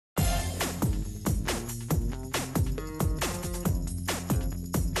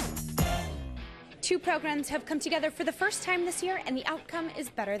two programs have come together for the first time this year, and the outcome is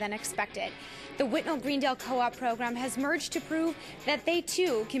better than expected. The Whitnall-Greendale Co-op program has merged to prove that they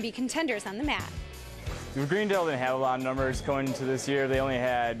too can be contenders on the mat. Greendale didn't have a lot of numbers going into this year. They only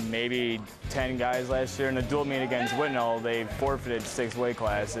had maybe 10 guys last year. In the dual meet against Whitnall, they forfeited 6 weight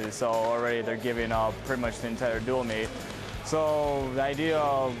classes, so already they're giving up pretty much the entire dual meet. So the idea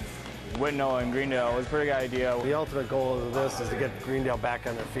of Whitnall and Greendale was a pretty good idea. The ultimate goal of this is to get Greendale back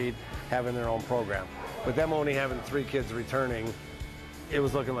on their feet, having their own program. With them only having 3 kids returning, it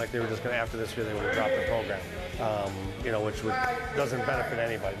was looking like they were just going to, after this year, they would drop the program, which doesn't benefit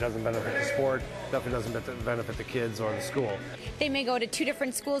anybody. It doesn't benefit the sport, definitely doesn't benefit the kids or the school. They may go to 2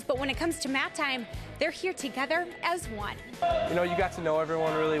 different schools, but when it comes to mat time, they're here together as one. You got to know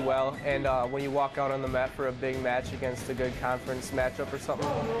everyone really well, and when you walk out on the mat for a big match against a good conference matchup or something,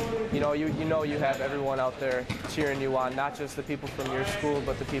 you have everyone out there cheering you on, not just the people from your school,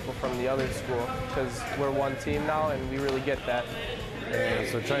 but the people from the other school, because we're one team now, and we really get that. And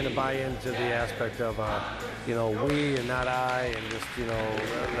so trying to buy into the aspect of, we and not I, and just,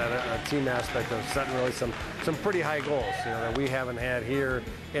 that team aspect of setting really some pretty high goals, that we haven't had here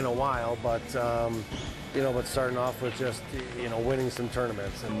in a while, but, but starting off with just, winning some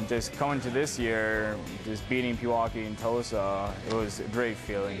tournaments. And just coming to this year, just beating Pewaukee and Tosa, it was a great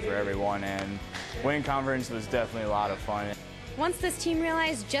feeling for everyone, and winning conference was definitely a lot of fun. Once this team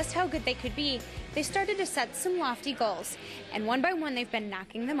realized just how good they could be, they started to set some lofty goals, and one by one they've been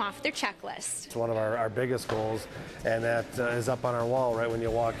knocking them off their checklist. It's one of our biggest goals, and that is up on our wall right when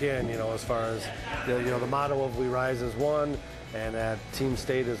you walk in, as far as the motto of "We Rise as One," and that team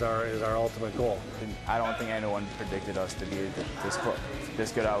state is our ultimate goal. I don't think anyone predicted us to be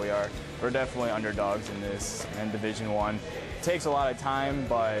this good how we are. We're definitely underdogs in this, in Division I. It takes a lot of time,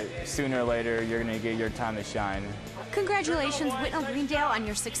 but sooner or later you're going to get your time to shine. Congratulations, Whitnall-Greendale, on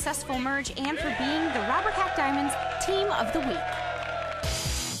your successful merge and for being the Robert Half Diamonds Team of the Week.